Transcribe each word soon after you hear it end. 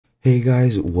Hey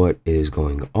guys, what is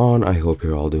going on? I hope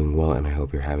you're all doing well and I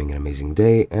hope you're having an amazing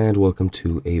day, and welcome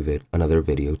to another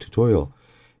video tutorial.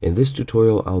 In this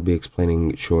tutorial, I'll be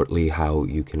explaining shortly how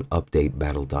you can update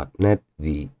Battle.net,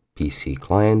 the PC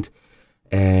client,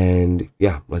 and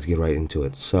yeah, let's get right into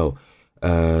it. So,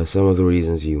 some of the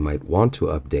reasons you might want to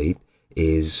update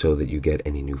is so that you get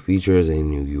any new features, any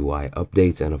new UI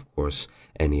updates, and of course,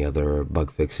 any other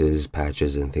bug fixes,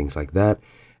 patches, and things like that.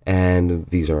 And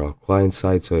these are all client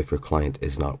side, so if your client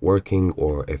is not working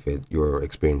or if you're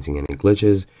experiencing any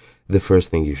glitches, the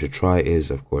first thing you should try is,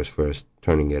 of course, first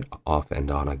turning it off and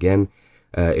on again.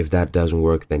 If that doesn't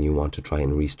work, then you want to try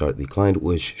and restart the client,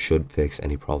 which should fix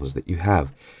any problems that you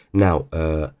have. Now,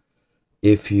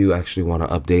 if you actually want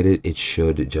to update it, it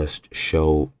should just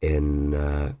show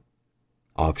in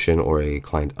option or a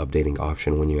client updating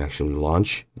option when you actually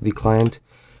launch the client.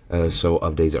 So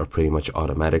updates are pretty much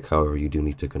automatic. However, you do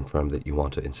need to confirm that you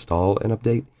want to install an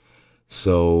update.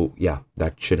 So yeah,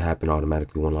 that should happen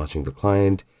automatically when launching the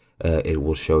client. It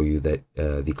will show you that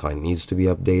the client needs to be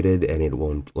updated, and it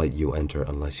won't let you enter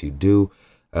unless you do.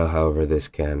 However, this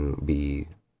can be,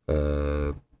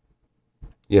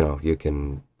 you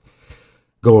can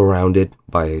go around it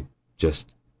by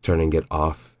just turning it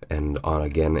off and on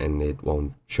again, and it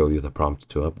won't show you the prompt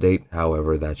to update.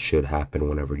 However, that should happen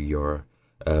whenever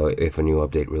if a new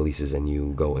update releases and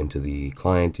you go into the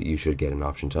client, you should get an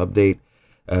option to update.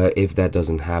 If that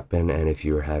doesn't happen and if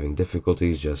you're having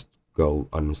difficulties, just go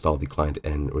uninstall the client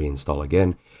and reinstall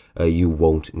again. You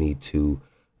won't need to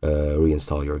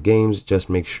reinstall your games. Just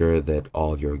make sure that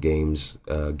all your game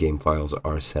files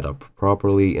are set up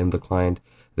properly in the client,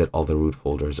 that all the root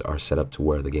folders are set up to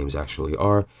where the games actually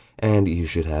are, and you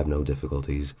should have no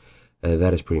difficulties.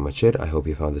 That is pretty much it. I hope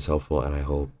you found this helpful, and I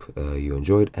hope you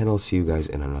enjoyed, and I'll see you guys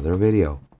in another video.